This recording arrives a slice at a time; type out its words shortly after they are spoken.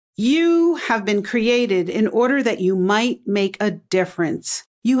You have been created in order that you might make a difference.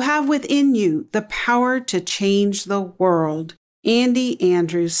 You have within you the power to change the world. Andy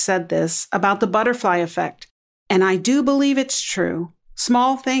Andrews said this about the butterfly effect, and I do believe it's true.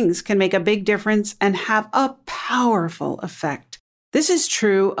 Small things can make a big difference and have a powerful effect. This is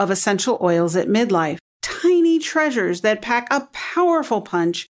true of essential oils at midlife, tiny treasures that pack a powerful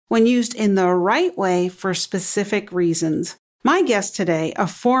punch when used in the right way for specific reasons. My guest today, a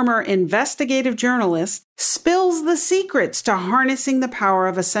former investigative journalist, spills the secrets to harnessing the power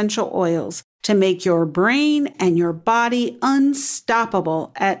of essential oils to make your brain and your body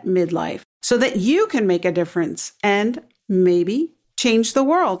unstoppable at midlife so that you can make a difference and maybe change the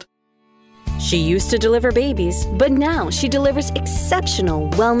world. She used to deliver babies, but now she delivers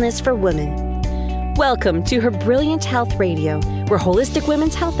exceptional wellness for women. Welcome to Her Brilliant Health Radio, where holistic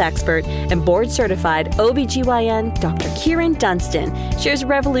women's health expert and board-certified OBGYN Dr. Kyrin Dunston shares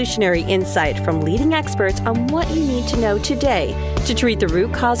revolutionary insight from leading experts on what you need to know today to treat the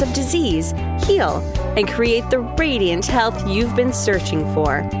root cause of disease, heal, and create the radiant health you've been searching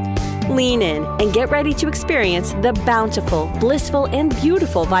for. Lean in and get ready to experience the bountiful, blissful, and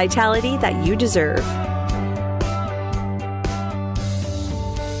beautiful vitality that you deserve.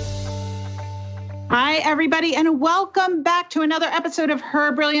 Hi, everybody, and welcome back to another episode of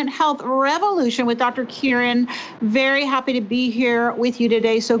Her Brilliant Health Revolution with Dr. Kyrin. Very happy to be here with you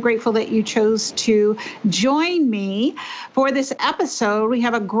today. So grateful that you chose to join me for this episode. We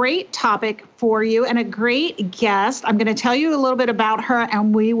have a great topic for you and a great guest. I'm going to tell you a little bit about her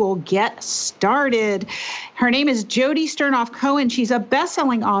and we will get started. Her name is Jody Sternoff Cohen. She's a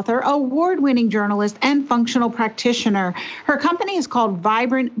best-selling author, award-winning journalist, and functional practitioner. Her company is called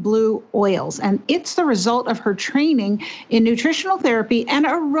Vibrant Blue Oils, and it's the result of her training in nutritional therapy and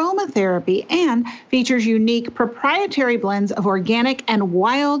aromatherapy and features unique proprietary blends of organic and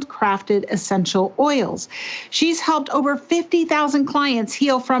wild-crafted essential oils. She's helped over 50,000 clients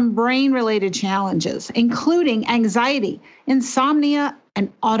heal from brain-related challenges, including anxiety, insomnia, and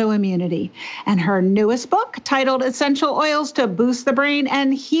autoimmunity. And her newest book, titled Essential Oils to Boost the Brain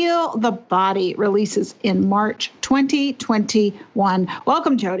and Heal the Body, releases in March 2021.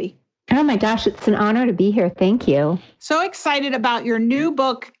 Welcome, Jody. Oh my gosh, it's an honor to be here. Thank you. So excited about your new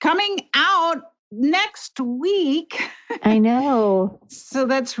book coming out next week. I know. So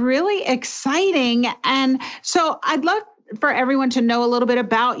that's really exciting. And so I'd love for everyone to know a little bit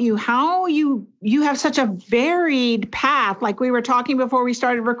about you, how you have such a varied path. Like we were talking before we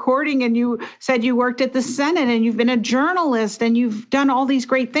started recording, and you said you worked at the Senate and you've been a journalist and you've done all these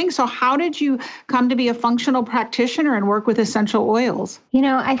great things. So how did you come to be a functional practitioner and work with essential oils? You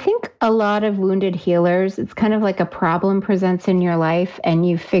know, I think a lot of wounded healers, it's kind of like a problem presents in your life and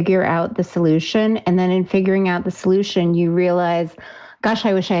you figure out the solution. And then in figuring out the solution, you realize, gosh,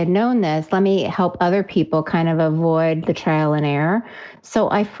 I wish I had known this. Let me help other people kind of avoid the trial and error. So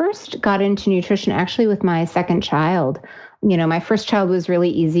I first got into nutrition actually with my second child. You know, my first child was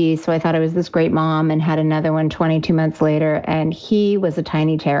really easy, so I thought I was this great mom, and had another one 22 months later, and he was a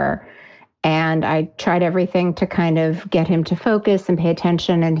tiny terror. And I tried everything to kind of get him to focus and pay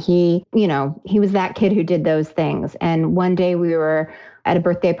attention. And he was that kid who did those things. And one day we were at a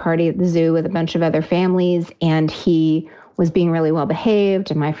birthday party at the zoo with a bunch of other families, and he was being really well behaved,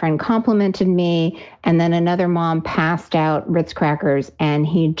 and my friend complimented me, and then another mom passed out Ritz crackers, and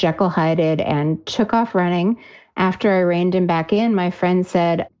he Jekyll-Hyded and took off running. After I reined him back in, my friend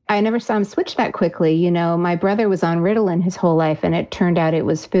said, I never saw him switch that quickly. You know, my brother was on Ritalin his whole life, and it turned out it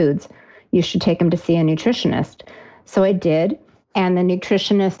was foods. You should take him to see a nutritionist. So I did, and the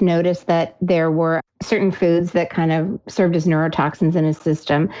nutritionist noticed that there were certain foods that kind of served as neurotoxins in his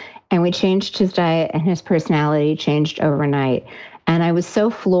system. And we changed his diet, and his personality changed overnight. And I was so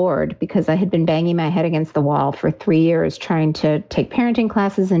floored because I had been banging my head against the wall for 3 years trying to take parenting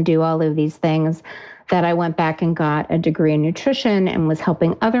classes and do all of these things, that I went back and got a degree in nutrition and was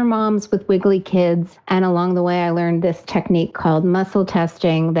helping other moms with wiggly kids. And along the way, I learned this technique called muscle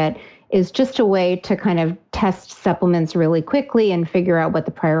testing that is just a way to kind of test supplements really quickly and figure out what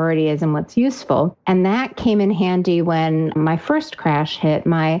the priority is and what's useful. And that came in handy when my first crash hit.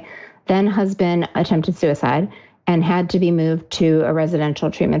 My then husband attempted suicide and had to be moved to a residential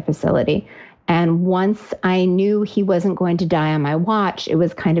treatment facility. And once I knew he wasn't going to die on my watch, it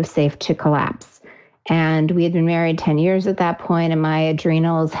was kind of safe to collapse. And we had been married 10 years at that point, and my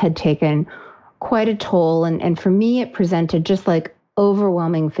adrenals had taken quite a toll. And for me, it presented just like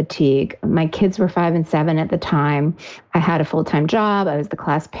overwhelming fatigue. My kids were 5 and 7 at the time. I had a full-time job. I was the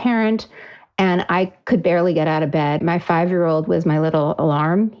class parent, and I could barely get out of bed. My 5-year-old was my little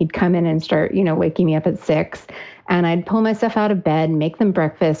alarm. He'd come in and start, waking me up at 6. And I'd pull myself out of bed, make them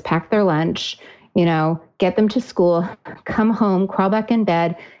breakfast, pack their lunch, get them to school, come home, crawl back in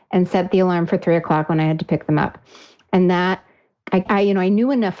bed, and set the alarm for 3:00 when I had to pick them up. And that I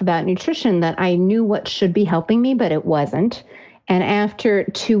knew enough about nutrition that I knew what should be helping me, but it wasn't. And after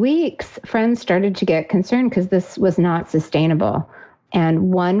 2 weeks, friends started to get concerned because this was not sustainable.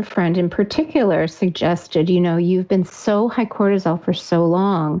 And one friend in particular suggested, you've been so high cortisol for so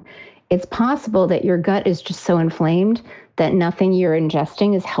long, it's possible that your gut is just so inflamed that nothing you're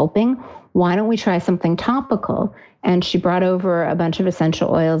ingesting is helping. Why don't we try something topical? And she brought over a bunch of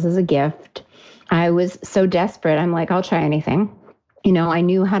essential oils as a gift. I was so desperate. I'm like, I'll try anything. I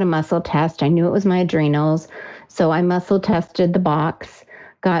knew how to muscle test. I knew it was my adrenals. So I muscle tested the box,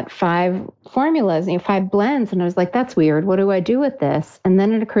 got 5 formulas, 5 blends. And I was like, that's weird. What do I do with this? And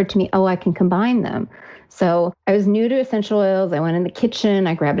then it occurred to me, I can combine them. So I was new to essential oils. I went in the kitchen.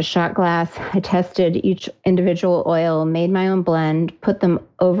 I grabbed a shot glass. I tested each individual oil, made my own blend, put them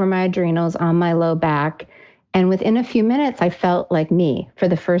over my adrenals on my low back. And within a few minutes, I felt like me for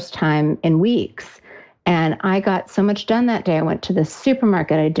the first time in weeks. And I got so much done that day. I went to the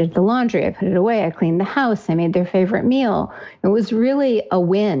supermarket. I did the laundry. I put it away. I cleaned the house. I made their favorite meal. It was really a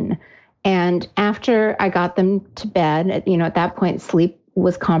win. And after I got them to bed, at that point, sleep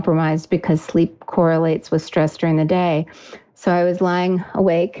was compromised because sleep correlates with stress during the day. So I was lying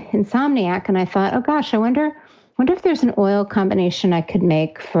awake, insomniac, and I thought, oh gosh, I wonder if there's an oil combination I could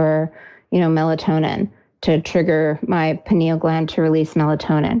make for, melatonin to trigger my pineal gland to release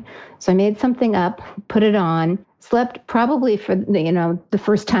melatonin. So I made something up, put it on, slept probably for the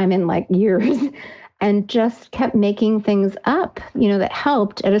first time in like years, and just kept making things up, that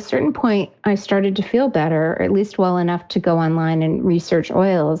helped. At a certain point, I started to feel better, or at least well enough to go online and research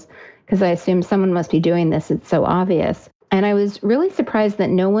oils, because I assumed someone must be doing this. It's so obvious. And I was really surprised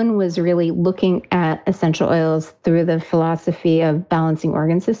that no one was really looking at essential oils through the philosophy of balancing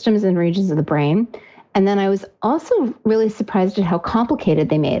organ systems and regions of the brain. And then I was also really surprised at how complicated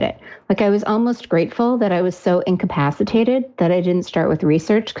they made it. Like I was almost grateful that I was so incapacitated that I didn't start with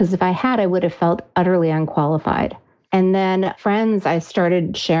research, because if I had, I would have felt utterly unqualified. And then friends, I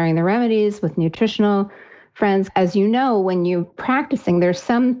started sharing the remedies with nutritional friends. As you know, when you're practicing, there's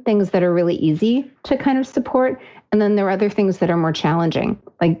some things that are really easy to kind of support. And then there are other things that are more challenging,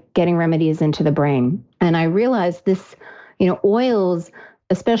 like getting remedies into the brain. And I realized this, oils,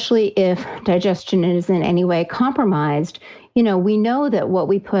 especially if digestion is in any way compromised, we know that what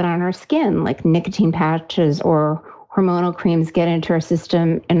we put on our skin, like nicotine patches or hormonal creams, get into our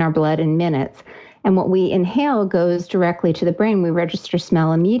system and our blood in minutes. And what we inhale goes directly to the brain. We register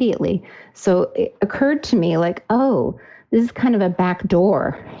smell immediately. So it occurred to me like, this is kind of a back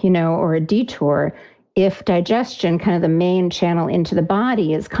door, or a detour. If digestion, kind of the main channel into the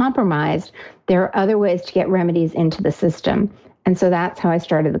body, is compromised, there are other ways to get remedies into the system. And so that's how I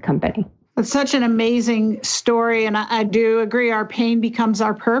started the company. It's such an amazing story. And I do agree, our pain becomes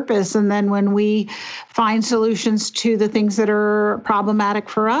our purpose. And then when we find solutions to the things that are problematic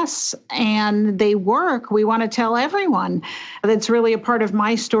for us and they work, we want to tell everyone. That's really a part of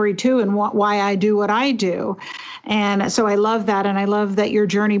my story too, and why I do what I do. And so I love that. And I love that your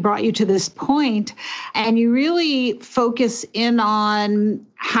journey brought you to this point. And you really focus in on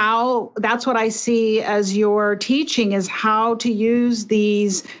how, that's what I see as your teaching, is how to use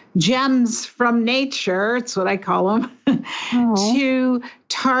these gems from nature, it's what I call them, to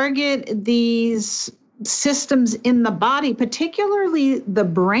target these systems in the body, particularly the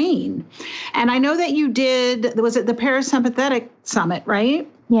brain. And I know that you did, was it the Parasympathetic Summit, right?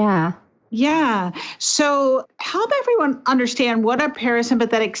 Yeah. Yeah. So help everyone understand what a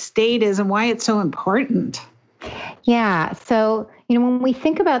parasympathetic state is and why it's so important. Yeah. So, when we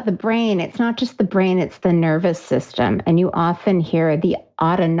think about the brain, it's not just the brain, it's the nervous system. And you often hear the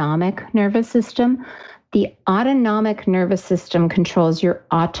autonomic nervous system. The autonomic nervous system controls your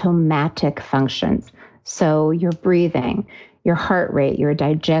automatic functions. So your breathing, your heart rate, your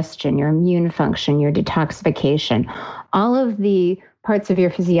digestion, your immune function, your detoxification, all of the parts of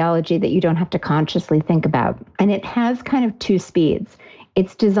your physiology that you don't have to consciously think about. And it has kind of 2 speeds.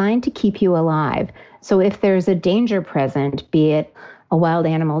 It's designed to keep you alive. So if there's a danger present, be it a wild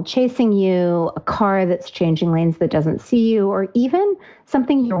animal chasing you, a car that's changing lanes that doesn't see you, or even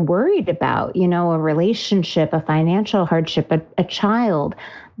something you're worried about, a relationship, a financial hardship, a child,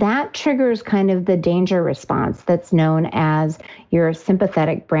 that triggers kind of the danger response that's known as your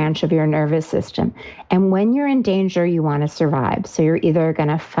sympathetic branch of your nervous system. And when you're in danger, you want to survive. So you're either going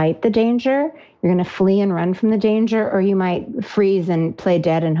to fight the danger, you're going to flee and run from the danger, or you might freeze and play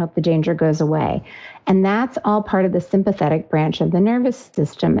dead and hope the danger goes away. And that's all part of the sympathetic branch of the nervous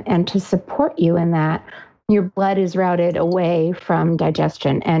system. And to support you in that, your blood is routed away from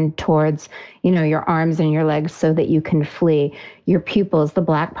digestion and towards, your arms and your legs so that you can flee. Your pupils, the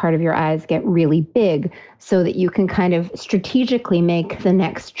black part of your eyes, get really big so that you can kind of strategically make the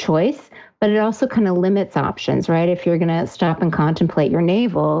next choice. But it also kind of limits options, right? If you're going to stop and contemplate your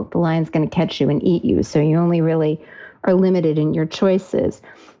navel, the lion's going to catch you and eat you. So you only really are limited in your choices.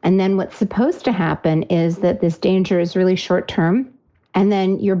 And then what's supposed to happen is that this danger is really short term. And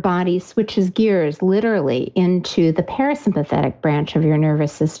then your body switches gears literally into the parasympathetic branch of your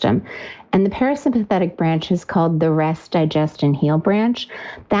nervous system. And the parasympathetic branch is called the rest, digest, and heal branch.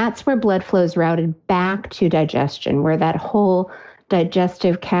 That's where blood flow is routed back to digestion, where that whole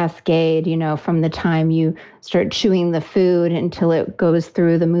digestive cascade, from the time you start chewing the food until it goes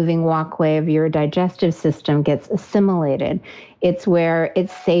through the moving walkway of your digestive system gets assimilated. It's where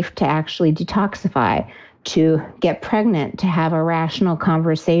it's safe to actually detoxify, to get pregnant, to have a rational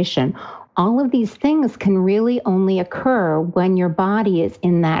conversation. All of these things can really only occur when your body is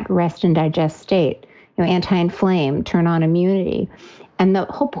in that rest and digest state. Anti-inflame, turn on immunity. And the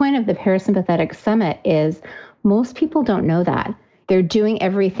whole point of the Parasympathetic Summit is most people don't know that. They're doing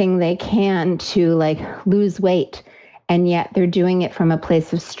everything they can to lose weight, and yet they're doing it from a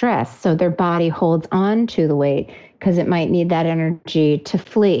place of stress. So their body holds on to the weight because it might need that energy to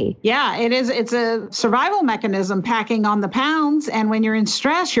flee. Yeah, it is. It's a survival mechanism, packing on the pounds. And when you're in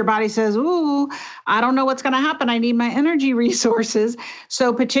stress, your body says, ooh, I don't know what's going to happen. I need my energy resources.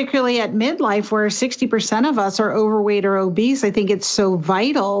 So particularly at midlife, where 60% of us are overweight or obese, I think it's so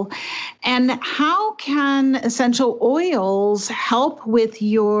vital. And how can essential oils help with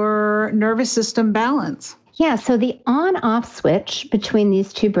your nervous system balance? Yeah, so the on-off switch between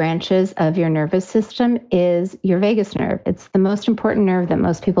these two branches of your nervous system is your vagus nerve. It's the most important nerve that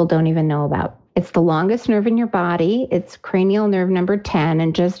most people don't even know about. It's the longest nerve in your body. It's cranial nerve number 10.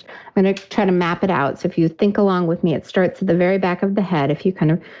 And I'm going to try to map it out. So if you think along with me, it starts at the very back of the head. If you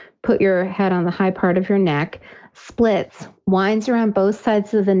kind of put your head on the high part of your neck, splits, winds around both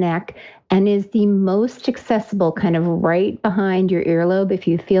sides of the neck, and is the most accessible kind of right behind your earlobe. If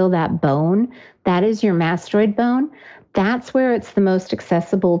you feel that bone, that is your mastoid bone. That's where it's the most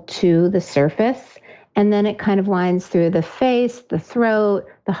accessible to the surface. And then it kind of winds through the face, the throat,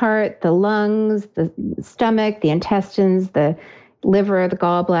 the heart, the lungs, the stomach, the intestines, the liver, the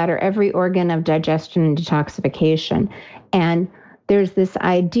gallbladder, every organ of digestion and detoxification. And there's this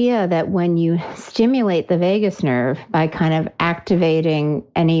idea that when you stimulate the vagus nerve by kind of activating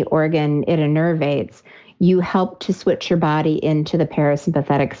any organ it innervates, you help to switch your body into the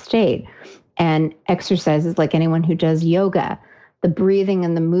parasympathetic state. And exercises like anyone who does yoga, the breathing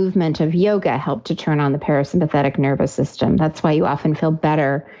and the movement of yoga help to turn on the parasympathetic nervous system. That's why you often feel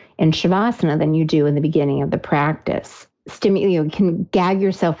better in Shavasana than you do in the beginning of the practice. You can gag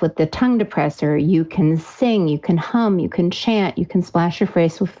yourself with the tongue depressor, you can sing, you can hum, you can chant, you can splash your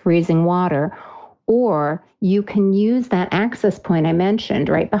face with freezing water, or you can use that access point I mentioned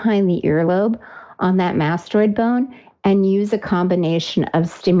right behind the earlobe on that mastoid bone and use a combination of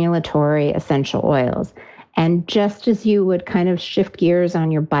stimulatory essential oils. And just as you would kind of shift gears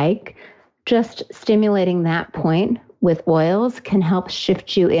on your bike, just stimulating that point with oils can help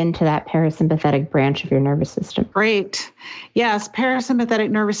shift you into that parasympathetic branch of your nervous system. Great. Yes,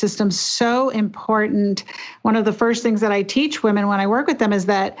 parasympathetic nervous system, so important. One of the first things that I teach women when I work with them is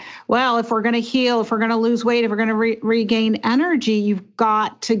that, well, if we're going to heal, if we're going to lose weight, if we're going to regain energy, you've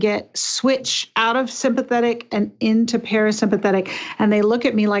got to switch out of sympathetic and into parasympathetic. And they look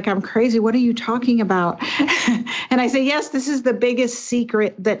at me like I'm crazy. What are you talking about? And I say, yes, this is the biggest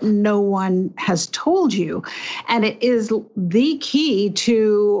secret that no one has told you. And it is the key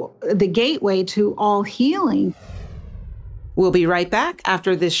to the gateway to all healing. We'll be right back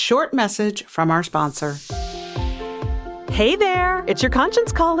after this short message from our sponsor. Hey there, it's your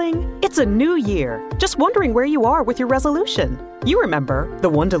conscience calling. It's a new year. Just wondering where you are with your resolution. You remember, the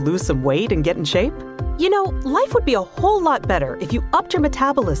one to lose some weight and get in shape? You know, life would be a whole lot better if you upped your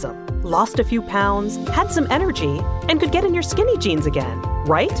metabolism, lost a few pounds, had some energy, and could get in your skinny jeans again,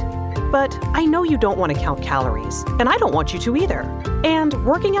 right? But I know you don't want to count calories, and I don't want you to either. And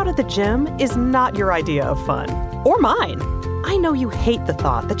working out at the gym is not your idea of fun. Or mine. I know you hate the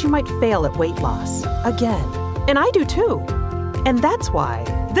thought that you might fail at weight loss again. And I do too. And that's why,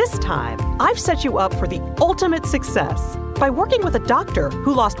 this time, I've set you up for the ultimate success by working with a doctor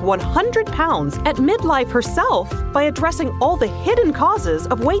who lost 100 pounds at midlife herself by addressing all the hidden causes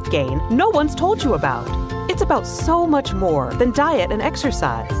of weight gain no one's told you about. It's about so much more than diet and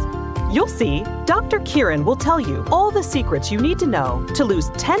exercise. You'll see, Dr. Kyrin will tell you all the secrets you need to know to lose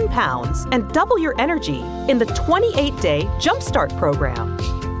 10 pounds and double your energy in the 28-day Jumpstart program.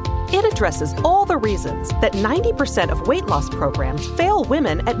 It addresses all the reasons that 90% of weight loss programs fail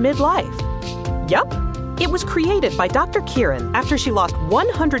women at midlife. Yup, it was created by Dr. Kieran after she lost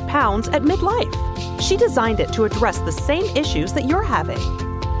 100 pounds at midlife. She designed it to address the same issues that you're having.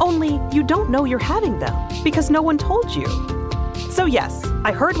 Only you don't know you're having them because no one told you. So yes,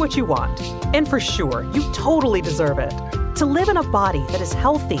 I heard what you want. And for sure, you totally deserve it. To live in a body that is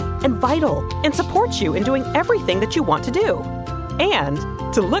healthy and vital and supports you in doing everything that you want to do. And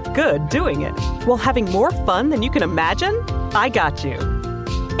to look good doing it while having more fun than you can imagine. I got you.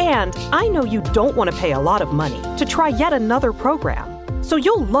 And I know you don't want to pay a lot of money to try yet another program. So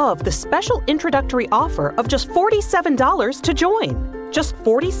you'll love the special introductory offer of just $47 to join. Just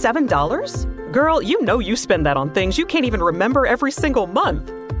 $47? Girl, you know you spend that on things you can't even remember every single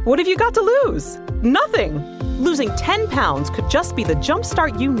month. What have you got to lose? Nothing. Losing 10 pounds could just be the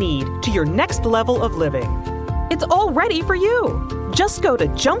jumpstart you need to your next level of living. It's all ready for you. Just go to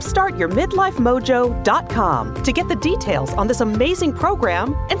jumpstartyourmidlifemojo.com to get the details on this amazing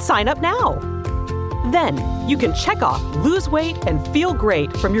program and sign up now. Then you can check off lose weight and feel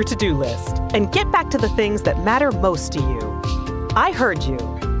great from your to-do list and get back to the things that matter most to you. I heard you,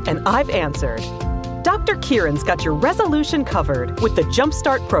 and I've answered. Dr. Kieran's got your resolution covered with the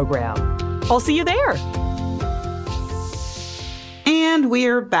Jumpstart program. I'll see you there. And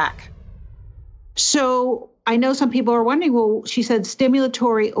we're back. So I know some people are wondering, well, she said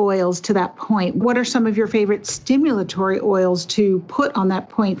stimulatory oils to that point. What are some of your favorite stimulatory oils to put on that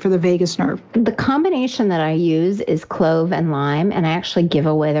point for the vagus nerve? The combination that I use is clove and lime, and I actually give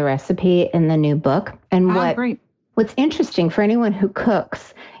away the recipe in the new book. And what's interesting for anyone who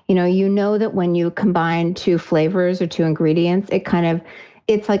cooks, you know that when you combine two flavors or two ingredients,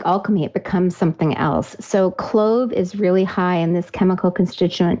 it's like alchemy. It becomes something else. So clove is really high in this chemical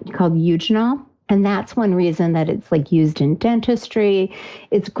constituent called eugenol. And that's one reason that it's used in dentistry.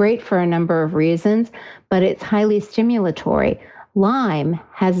 It's great for a number of reasons, but it's highly stimulatory. Lime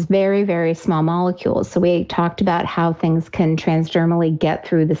has very, very small molecules. So we talked about how things can transdermally get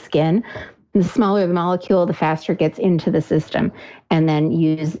through the skin. The smaller the molecule, the faster it gets into the system and then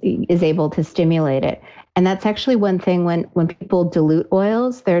is able to stimulate it. And that's actually one thing when people dilute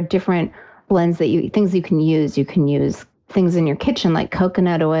oils, there are different blends things you can use. You can use things in your kitchen like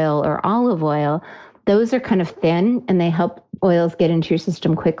coconut oil or olive oil. Those are kind of thin and they help oils get into your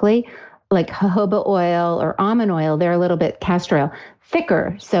system quickly. Like jojoba oil or almond oil, they're a little bit castor oil,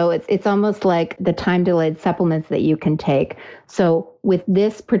 thicker. So it's almost like the time-delayed supplements that you can take. So with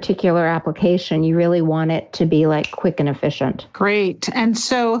this particular application, you really want it to be quick and efficient. Great. And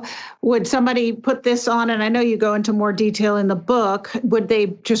so would somebody put this on, and I know you go into more detail in the book, would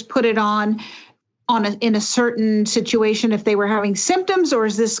they just put it on in a certain situation if they were having symptoms, or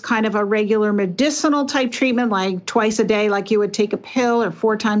is this kind of a regular medicinal type treatment, like twice a day, like you would take a pill, or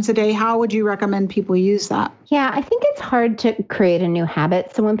 4 times a day? How would you recommend people use that? Yeah, I think it's hard to create a new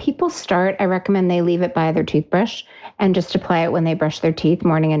habit. So when people start, I recommend they leave it by their toothbrush and just apply it when they brush their teeth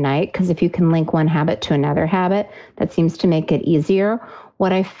morning and night, because if you can link one habit to another habit, that seems to make it easier.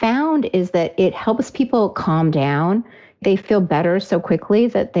 What I found is that it helps people calm down. They feel better so quickly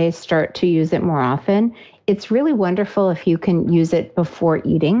that they start to use it more often. It's really wonderful if you can use it before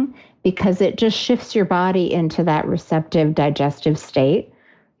eating, because it just shifts your body into that receptive digestive state.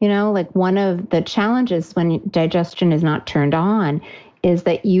 One of the challenges when digestion is not turned on is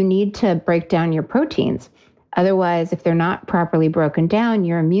that you need to break down your proteins. Otherwise, if they're not properly broken down,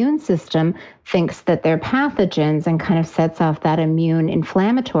 your immune system thinks that they're pathogens and kind of sets off that immune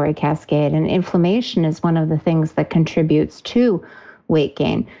inflammatory cascade. And inflammation is one of the things that contributes to weight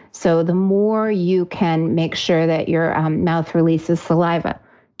gain. So the more you can make sure that your mouth releases saliva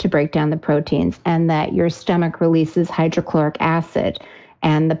to break down the proteins, and that your stomach releases hydrochloric acid,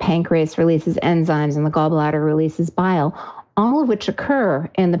 and the pancreas releases enzymes, and the gallbladder releases bile, all of which occur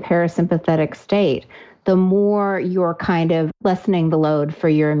in the parasympathetic state, the more you're kind of lessening the load for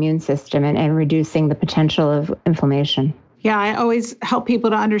your immune system and reducing the potential of inflammation. Yeah, I always help people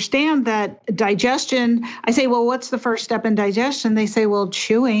to understand that digestion, I say, well, what's the first step in digestion? They say, well,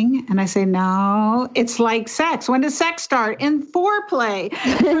 chewing. And I say, no, it's like sex. When does sex start? In foreplay.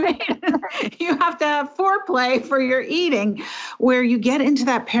 Right? You have to have foreplay for your eating, where you get into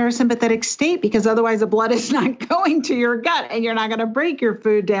that parasympathetic state, because otherwise the blood is not going to your gut and you're not going to break your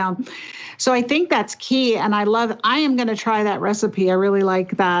food down. So I think that's key. And I am going to try that recipe. I really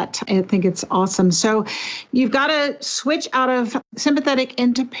like that. I think it's awesome. So you've got to switch out of sympathetic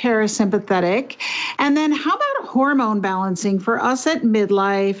into parasympathetic. And then how about hormone balancing for us at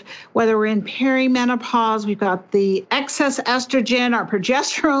midlife, whether we're in perimenopause, we've got the excess estrogen, our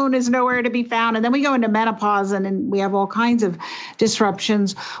progesterone is nowhere to be found. And then we go into menopause and we have all kinds of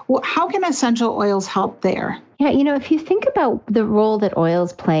disruptions. Well, how can essential oils help there? Yeah, if you think about the role that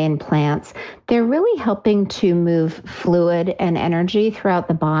oils play in plants, they're really helping to move fluid and energy throughout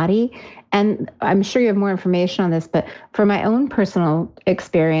the body. And I'm sure you have more information on this, but for my own personal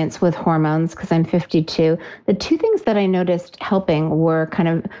experience with hormones, because I'm 52, the two things that I noticed helping were kind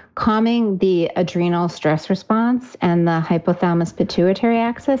of calming the adrenal stress response and the hypothalamus pituitary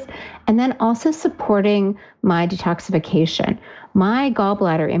axis, and then also supporting my detoxification. My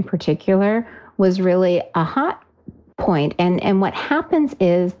gallbladder in particular was really a hot point. And what happens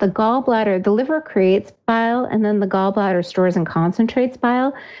is the liver creates bile, and then the gallbladder stores and concentrates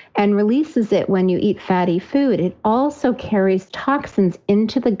bile and releases it when you eat fatty food. It also carries toxins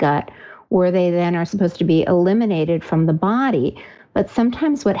into the gut where they then are supposed to be eliminated from the body. But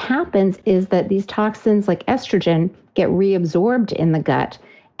sometimes what happens is that these toxins like estrogen get reabsorbed in the gut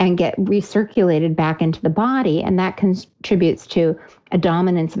and get recirculated back into the body. And that contributes to a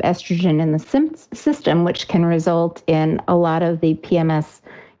dominance of estrogen in the system, which can result in a lot of the PMS,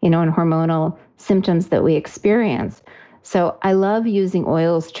 and hormonal symptoms that we experience. So I love using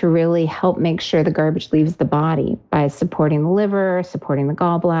oils to really help make sure the garbage leaves the body by supporting the liver, supporting the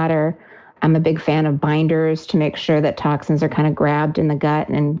gallbladder. I'm a big fan of binders to make sure that toxins are kind of grabbed in the gut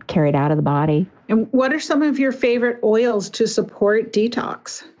and carried out of the body. And what are some of your favorite oils to support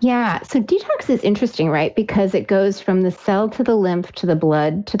detox? Yeah, so detox is interesting, right? Because it goes from the cell to the lymph, to the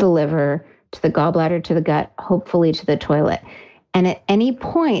blood, to the liver, to the gallbladder, to the gut, hopefully to the toilet. And at any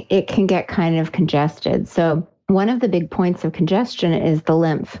point, it can get kind of congested. So one of the big points of congestion is the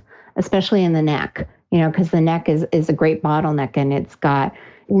lymph, especially in the neck, because the neck is a great bottleneck, and it's got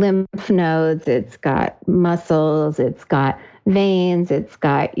lymph nodes, it's got muscles, it's got veins, it's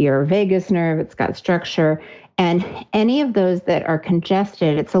got your vagus nerve, it's got structure. And any of those that are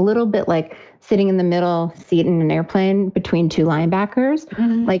congested, it's a little bit like sitting in the middle seat in an airplane between two linebackers.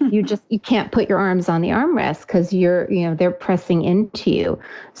 Mm-hmm. Like you can't put your arms on the armrest because they're pressing into you.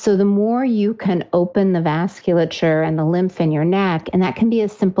 So the more you can open the vasculature and the lymph in your neck, and that can be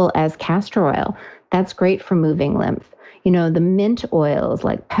as simple as castor oil. That's great for moving lymph. The mint oils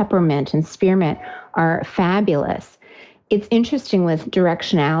like peppermint and spearmint are fabulous. It's interesting with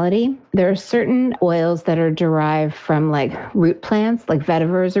directionality. There are certain oils that are derived from like root plants, like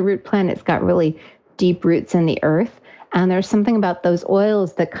vetiver is a root plant. It's got really deep roots in the earth. And there's something about those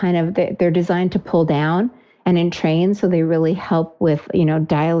oils that they're designed to pull down and entrain. So they really help with,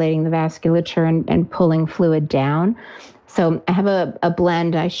 dilating the vasculature and pulling fluid down. So I have a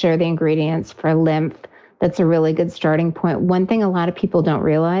blend. I share the ingredients for lymph. That's a really good starting point. One thing a lot of people don't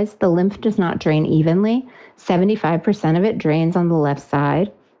realize, the lymph does not drain evenly. 75% of it drains on the left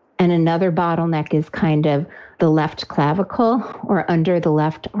side. And another bottleneck is kind of the left clavicle or under the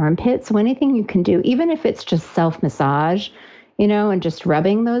left armpit. So anything you can do, even if it's just self-massage, and just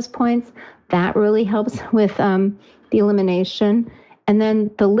rubbing those points, that really helps with the elimination. And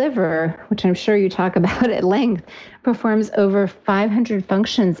then the liver, which I'm sure you talk about at length, performs over 500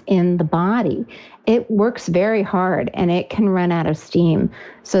 functions in the body. It works very hard and it can run out of steam.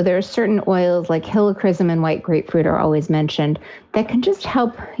 So there are certain oils like helichrysum and white grapefruit are always mentioned that can just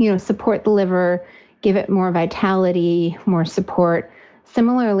help, support the liver, give it more vitality, more support.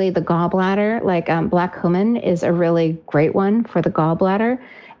 Similarly, the gallbladder, like black cumin is a really great one for the gallbladder,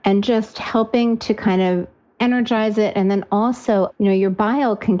 and just helping to kind of energize it. And then also, your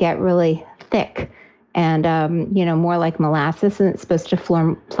bile can get really thick and, more like molasses, and it's supposed to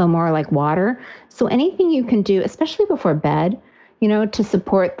flow more like water. So anything you can do, especially before bed, to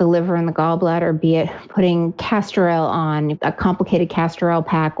support the liver and the gallbladder, be it putting castor oil on, a complicated castor oil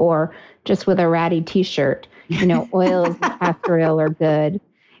pack, or just with a ratty t-shirt, oils and castor oil are good.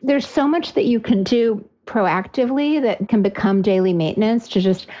 There's so much that you can do proactively that can become daily maintenance to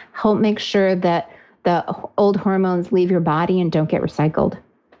just help make sure that the old hormones leave your body and don't get recycled.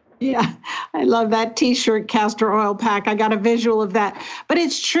 Yeah, I love that t-shirt castor oil pack. I got a visual of that. But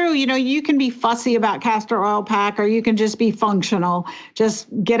it's true, you can be fussy about castor oil pack, or you can just be functional. Just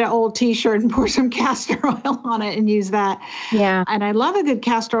get an old t-shirt and pour some castor oil on it and use that. Yeah. And I love a good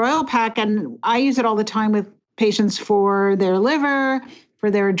castor oil pack, and I use it all the time with patients for their liver,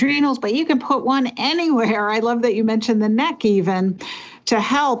 for their adrenals, but you can put one anywhere. I love that you mentioned the neck even to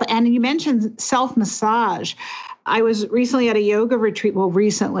help. And you mentioned self-massage. I was recently at a yoga retreat. Well,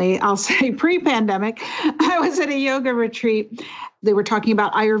 recently, I'll say pre-pandemic, I was at a yoga retreat. They were talking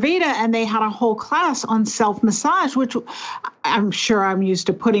about Ayurveda, and they had a whole class on self-massage, which I'm sure I'm used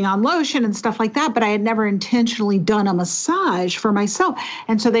to putting on lotion and stuff like that, but I had never intentionally done a massage for myself.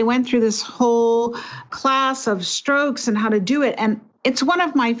 And so they went through this whole class of strokes and how to do it. And it's one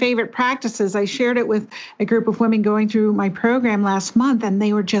of my favorite practices. I shared it with a group of women going through my program last month, and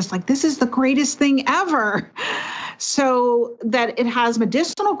they were just like, this is the greatest thing ever. So that it has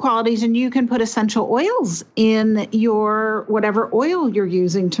medicinal qualities, and you can put essential oils in your whatever oil you're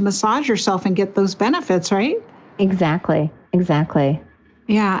using to massage yourself and get those benefits, right? Exactly.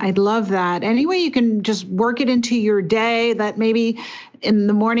 Yeah, I'd love that. Anyway, you can just work it into your day, that maybe in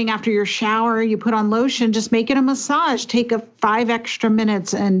the morning after your shower, you put on lotion, just make it a massage. Take 5 extra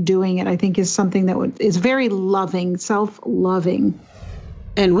minutes and doing it, I think, is something that is very loving, self-loving.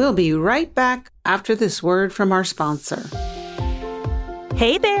 And we'll be right back after this word from our sponsor.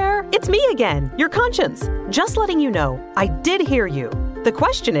 Hey there, it's me again, your conscience. Just letting you know, I did hear you. The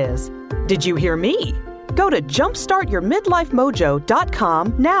question is, did you hear me? Go to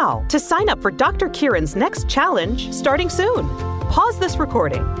jumpstartyourmidlifemojo.com now to sign up for Dr. Kieran's next challenge starting soon. Pause this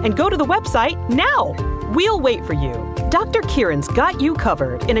recording and go to the website now. We'll wait for you. Dr. Kieran's got you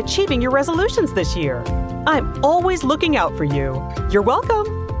covered in achieving your resolutions this year. I'm always looking out for you. You're welcome.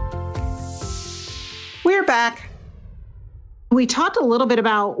 We're back. We talked a little bit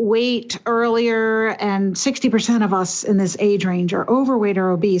about weight earlier, and 60% of us in this age range are overweight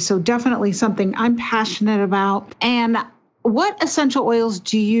or obese. So definitely something I'm passionate about. And what essential oils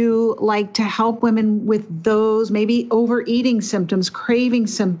do you like to help women with those maybe overeating symptoms, craving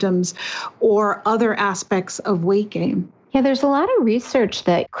symptoms, or other aspects of weight gain? Yeah, there's a lot of research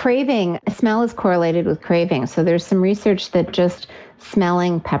that smell is correlated with craving. So there's some research that just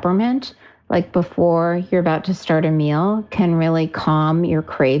smelling peppermint, like before you're about to start a meal, can really calm your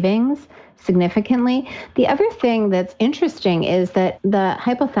cravings significantly. The other thing that's interesting is that the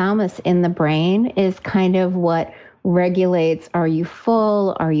hypothalamus in the brain is kind of what regulates, are you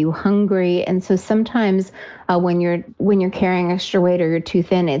full, are you hungry? And so sometimes when you're carrying extra weight or you're too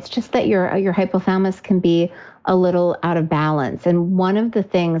thin, it's just that your hypothalamus can be a little out of balance. And one of the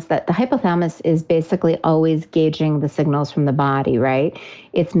things that the hypothalamus is basically always gauging the signals from the body, right?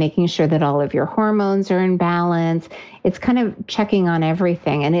 It's making sure that all of your hormones are in balance. It's kind of checking on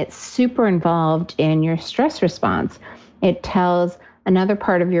everything. And it's super involved in your stress response. It tells another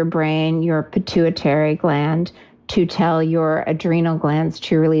part of your brain, your pituitary gland, to tell your adrenal glands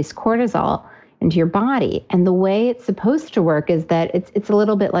to release cortisol into your body. And the way it's supposed to work is that it's a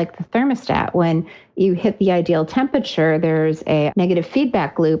little bit like the thermostat. When you hit the ideal temperature, there's a negative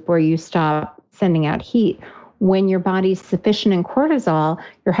feedback loop where you stop sending out heat. When your body's sufficient in cortisol,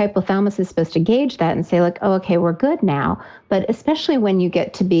 your hypothalamus is supposed to gauge that and say like, oh, okay, we're good now. But especially when you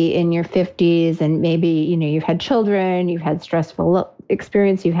get to be in your 50s and maybe, you've had children, you've had stressful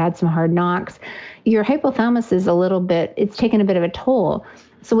experience, you've had some hard knocks, your hypothalamus is it's taken a bit of a toll.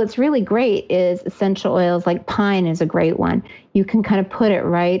 So what's really great is essential oils like pine is a great one. You can kind of put it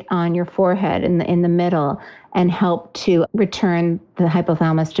right on your forehead in the middle and help to return the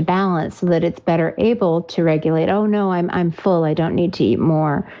hypothalamus to balance so that it's better able to regulate, oh no, I'm full, I don't need to eat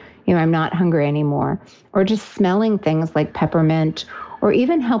more, I'm not hungry anymore. Or just smelling things like peppermint, or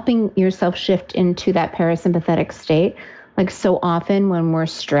even helping yourself shift into that parasympathetic state. Like so often when we're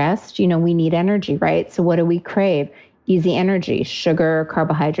stressed, we need energy, right? So what do we crave? Easy energy, sugar,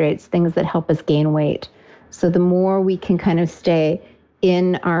 carbohydrates, things that help us gain weight. So the more we can kind of stay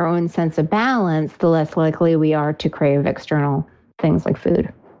in our own sense of balance, the less likely we are to crave external things like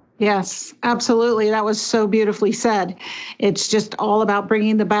food. Yes, absolutely. That was so beautifully said. It's just all about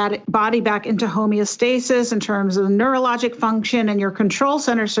bringing the body back into homeostasis in terms of neurologic function and your control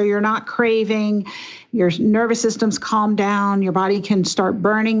center, so you're not craving, your nervous system's calm down, your body can start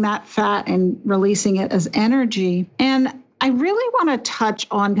burning that fat and releasing it as energy. And I really want to touch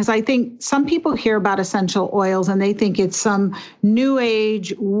on, because I think some people hear about essential oils and they think it's some new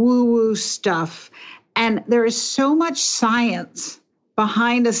age woo-woo stuff. And there is so much science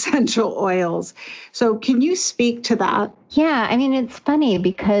behind essential oils. So can you speak to that? Yeah, it's funny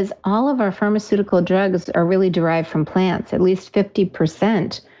because all of our pharmaceutical drugs are really derived from plants. At least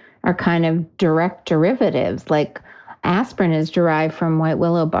 50% are kind of direct derivatives. Like aspirin is derived from white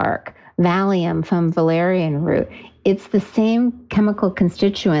willow bark, Valium from valerian root. It's the same chemical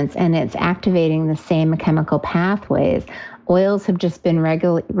constituents and it's activating the same chemical pathways. Oils have just been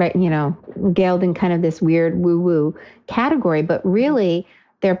regaled in kind of this weird woo-woo category, but really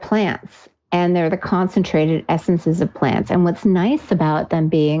they're plants. and they're the concentrated essences of plants. And what's nice about them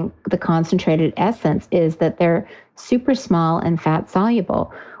being the concentrated essence is that they're super small and fat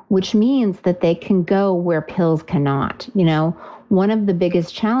soluble, which means that they can go where pills cannot. One of the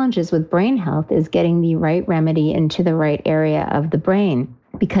biggest challenges with brain health is getting the right remedy into the right area of the brain,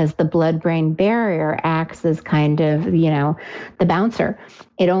 because the blood-brain barrier acts as kind of, the bouncer.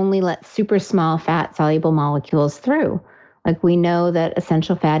 It only lets super small fat soluble molecules through. Like, we know that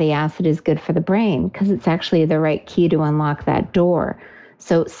essential fatty acid is good for the brain because it's actually the right key to unlock that door.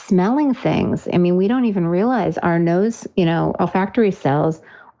 So smelling things, we don't even realize our nose, olfactory cells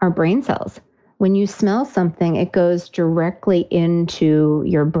are brain cells. When you smell something, it goes directly into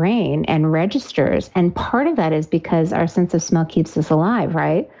your brain and registers. And part of that is because our sense of smell keeps us alive,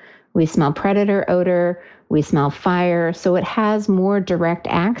 right? We smell predator odor, we smell fire. So it has more direct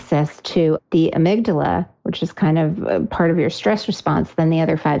access to the amygdala, which is kind of part of your stress response, than the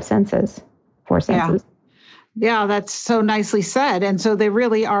other four senses. Yeah, that's so nicely said. And so they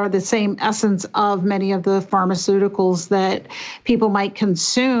really are the same essence of many of the pharmaceuticals that people might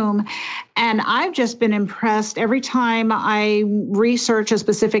consume. And I've just been impressed every time I research a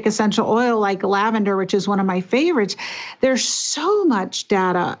specific essential oil like lavender, which is one of my favorites. There's so much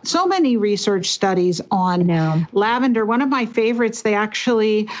data, so many research studies on lavender. One of my favorites, they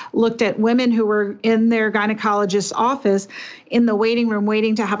actually looked at women who were in their gynecologist's office in the waiting room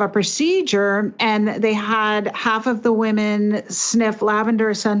waiting to have a procedure, and they had half of the women sniff lavender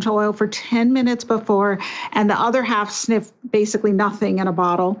essential oil for 10 minutes before, and the other half sniff basically nothing in a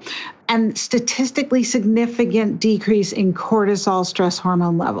bottle. And statistically significant decrease in cortisol stress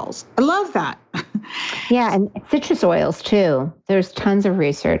hormone levels. I love that. Yeah, and citrus oils too. There's tons of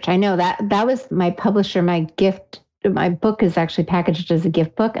research. I know that was my publisher, my gift. My book is actually packaged as a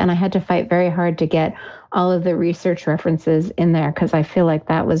gift book, and I had to fight very hard to get all of the research references in there because I feel like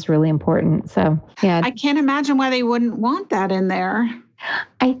that was really important. So, yeah. I can't imagine why they wouldn't want that in there.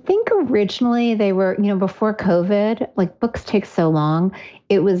 I think originally they were, before COVID, like books take so long,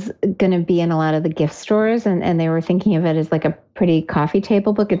 it was going to be in a lot of the gift stores, and they were thinking of it as like a pretty coffee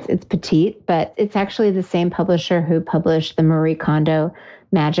table book. It's petite, but it's actually the same publisher who published the Marie Kondo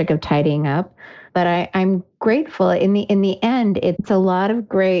Magic of Tidying Up. But I'm grateful. In the end, it's a lot of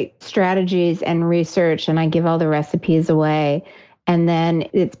great strategies and research, and I give all the recipes away, and then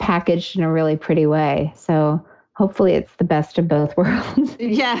it's packaged in a really pretty way. So hopefully it's the best of both worlds.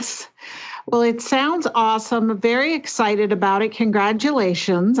 Yes. Well, it sounds awesome. Very excited about it.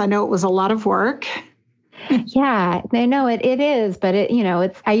 Congratulations. I know it was a lot of work. Yeah, I know it is, but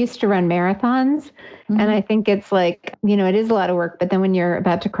I used to run marathons, and I think it's like, it is a lot of work, but then when you're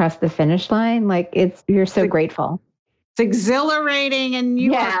about to cross the finish line, like you're so grateful. It's exhilarating, and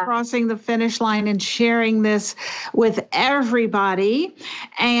you are crossing the finish line and sharing this with everybody.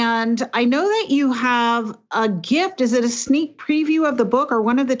 And I know that you have a gift. Is it a sneak preview of the book or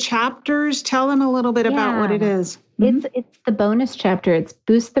one of the chapters? Tell them a little bit about what it is. It's the bonus chapter. It's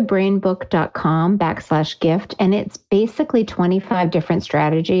boostthebrainbook.com/gift. And it's basically 25 different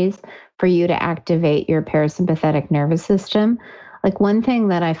strategies for you to activate your parasympathetic nervous system. Like, one thing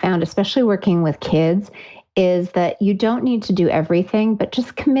that I found, especially working with kids, is that you don't need to do everything, but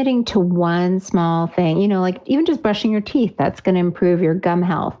just committing to one small thing, like even just brushing your teeth, that's going to improve your gum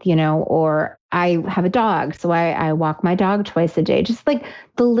health, or I have a dog, so I walk my dog twice a day. Just like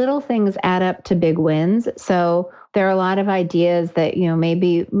the little things add up to big wins. So there are a lot of ideas that,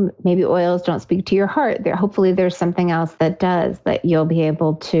 maybe oils don't speak to your heart. Hopefully there's something else that does, that you'll be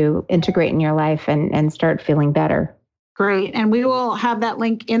able to integrate in your life and start feeling better. Great. And we will have that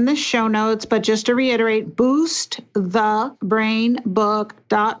link in the show notes. But just to reiterate,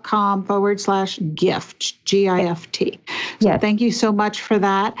 boostthebrainbook.com/gift, GIFT. So Thank you so much for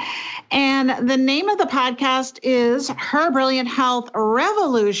that. And the name of the podcast is Her Brilliant Health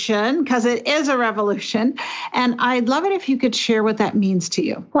Revolution, because it is a revolution. And I'd love it if you could share what that means to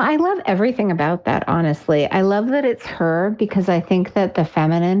you. Well, I love everything about that, honestly. I love that it's her, because I think that the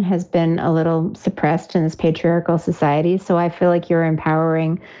feminine has been a little suppressed in this patriarchal society. So I feel like you're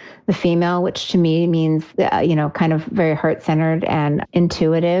empowering the female, which to me means, kind of very heart-centered and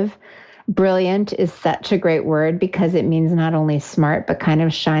intuitive. Brilliant is such a great word because it means not only smart, but kind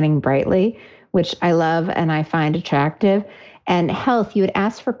of shining brightly, which I love and I find attractive. And health, you would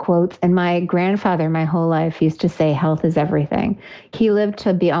ask for quotes. And my grandfather, my whole life, used to say, health is everything. He lived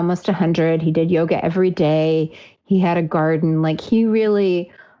to be almost 100. He did yoga every day. He had a garden. Like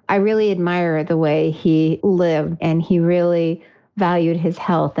I really admire the way he lived, and he really valued his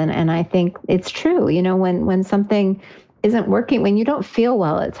health. And I think it's true. When something isn't working, when you don't feel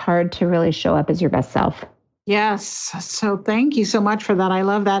well, it's hard to really show up as your best self. Yes. So thank you so much for that. I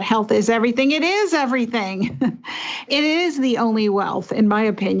love that. Health is everything. It is everything. It is the only wealth, in my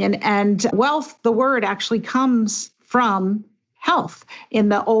opinion. And wealth, the word actually comes from health in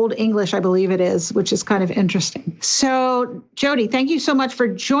the Old English, I believe it is, which is kind of interesting. So, Jody, thank you so much for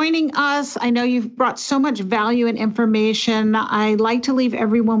joining us. I know you've brought so much value and information. I like to leave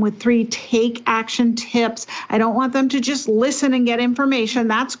everyone with 3 take action tips. I don't want them to just listen and get information.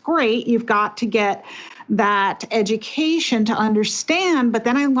 That's great. You've got to get that education to understand, but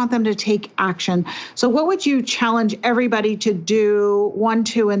then I want them to take action. So what would you challenge everybody to do 1,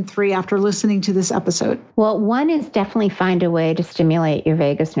 2, and 3 after listening to this episode? Well, 1 is definitely find a way to stimulate your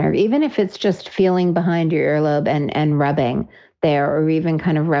vagus nerve, even if it's just feeling behind your earlobe and rubbing there, or even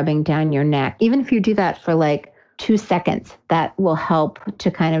kind of rubbing down your neck. Even if you do that for like 2 seconds, that will help to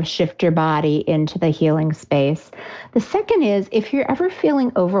kind of shift your body into the healing space. The second is, if you're ever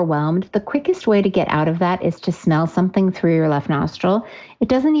feeling overwhelmed, the quickest way to get out of that is to smell something through your left nostril. It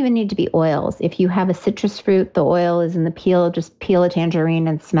doesn't even need to be oils. If you have a citrus fruit, the oil is in the peel, just peel a tangerine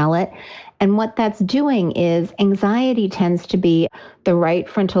and smell it. And what that's doing is anxiety tends to be the right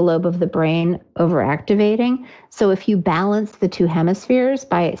frontal lobe of the brain overactivating. So if you balance the 2 hemispheres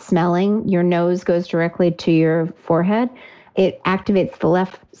by smelling, your nose goes directly to your forehead. It activates the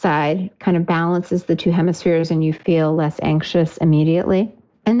left side, kind of balances the 2 hemispheres, and you feel less anxious immediately.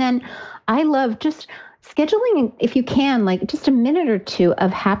 And then I love just scheduling, if you can, like just a minute or 2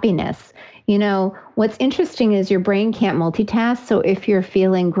 of happiness. You know, what's interesting is your brain can't multitask. So if you're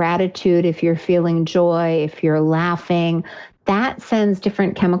feeling gratitude, if you're feeling joy, if you're laughing, that sends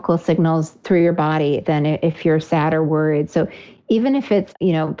different chemical signals through your body than if you're sad or worried. So even if it's,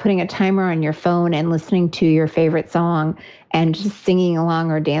 you know, putting a timer on your phone and listening to your favorite song and just singing along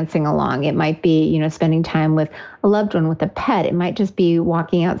or dancing along, it might be, you know, spending time with a loved one, with a pet. It might just be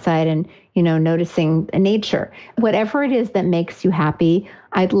walking outside and, you know, noticing nature. Whatever it is that makes you happy,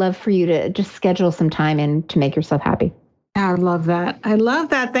 I'd love for you to just schedule some time in to make yourself happy. I love that. I love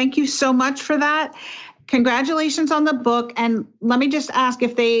that. Thank you so much for that. Congratulations on the book. And let me just ask,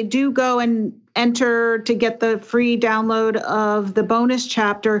 if they do go and enter to get the free download of the bonus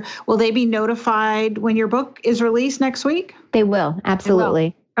chapter, will they be notified when your book is released next week? They will.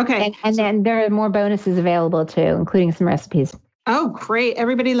 Absolutely. They will. Okay. And then there are more bonuses available too, including some recipes. Oh, great.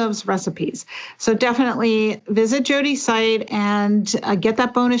 Everybody loves recipes. So definitely visit Jody's site and get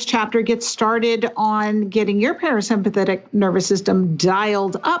that bonus chapter. Get started on getting your parasympathetic nervous system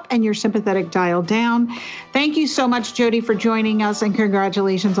dialed up and your sympathetic dialed down. Thank you so much, Jody, for joining us, and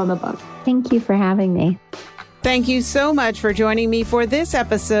congratulations on the book. Thank you for having me. Thank you so much for joining me for this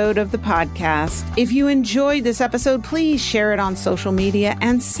episode of the podcast. If you enjoyed this episode, please share it on social media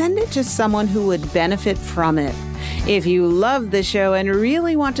and send it to someone who would benefit from it. If you love the show and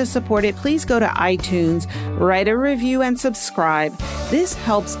really want to support it, please go to iTunes, write a review, and subscribe. This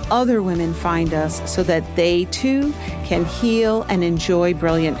helps other women find us so that they too can heal and enjoy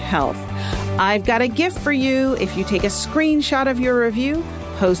brilliant health. I've got a gift for you. If you take a screenshot of your review,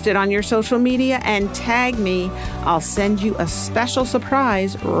 post it on your social media, and tag me, I'll send you a special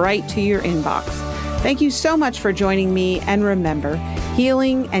surprise right to your inbox. Thank you so much for joining me. And remember,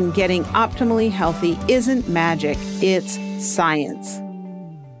 healing and getting optimally healthy isn't magic, it's science.